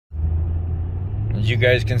As you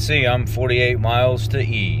guys can see, I'm 48 miles to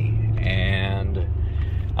E, and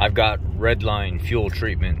I've got Redline fuel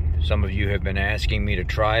treatment. Some of you have been asking me to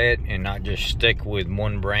try it and not just stick with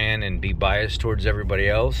one brand and be biased towards everybody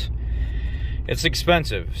else. It's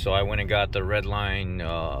expensive, so I went and got the Redline,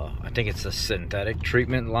 I think it's the synthetic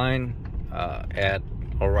treatment line at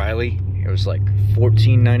O'Reilly. It was like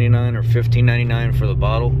 $14.99 or $15.99 for the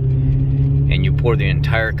bottle, and you pour the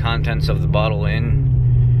entire contents of the bottle in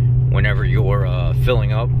whenever you're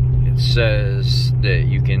filling up. It says that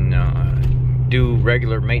you can do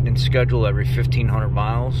regular maintenance schedule every 1,500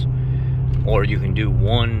 miles, or you can do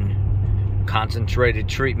one concentrated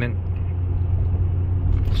treatment.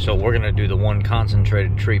 So we're gonna do the one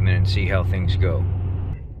concentrated treatment and see how things go.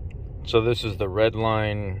 So this is the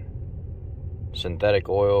Redline synthetic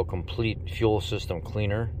oil complete fuel system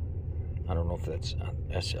cleaner. I don't know if that's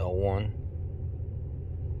SL-1.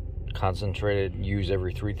 Concentrated, use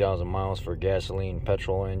every 3,000 miles for gasoline,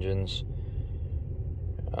 petrol engines.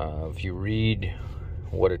 If you read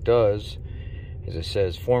what it does, is it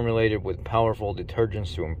says formulated with powerful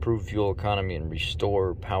detergents to improve fuel economy and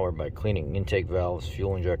restore power by cleaning intake valves,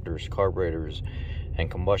 fuel injectors, carburetors, and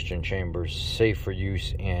combustion chambers, safe for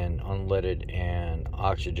use in unleaded and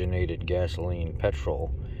oxygenated gasoline,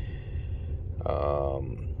 petrol.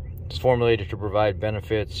 It's formulated to provide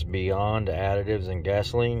benefits beyond additives and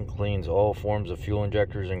gasoline, cleans all forms of fuel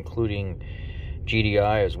injectors including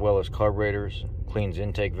GDI as well as carburetors, cleans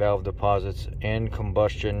intake valve deposits and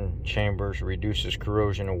combustion chambers, reduces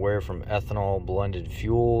corrosion and wear from ethanol blended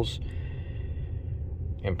fuels,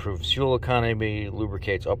 improves fuel economy,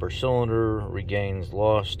 lubricates upper cylinder, regains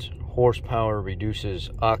lost horsepower, reduces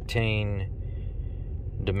octane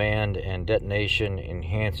demand and detonation,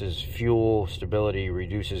 enhances fuel stability,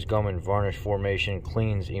 reduces gum and varnish formation,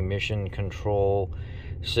 cleans emission control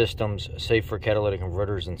systems, safe for catalytic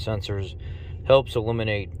converters and sensors, helps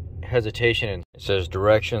eliminate hesitation. And it says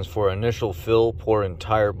directions for initial fill: pour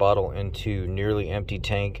entire bottle into nearly empty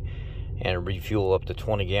tank and refuel up to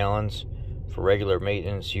 20 gallons. For regular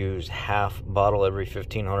maintenance, use half bottle every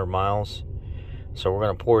 1,500 miles. So we're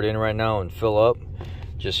going to pour it in right now and fill up,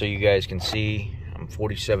 just so you guys can see. I'm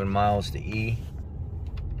 47 miles to E.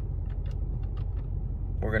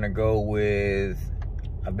 We're going to go with,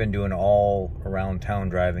 I've been doing all around town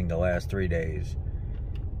driving the last 3 days.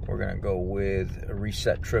 We're going to go with a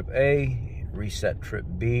reset trip A, reset trip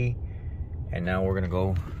B, and now we're going to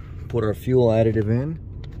go put our fuel additive in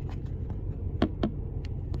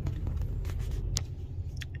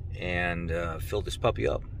and fill this puppy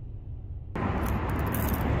up.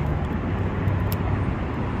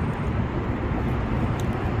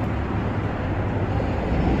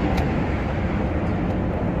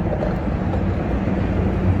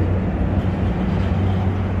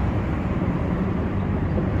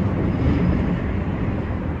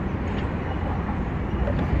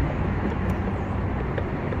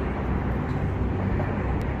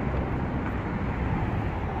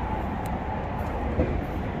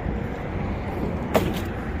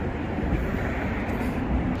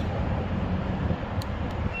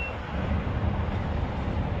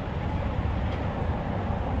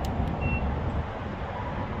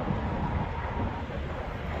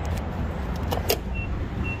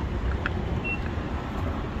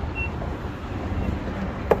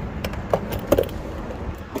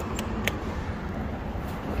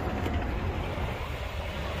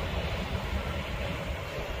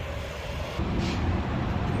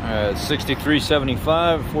 It's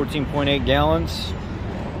 63.75, 14.8 gallons.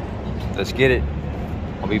 Let's get it.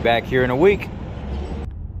 I'll be back here in a week.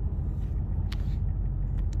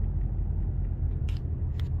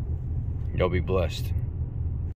 Y'all be blessed.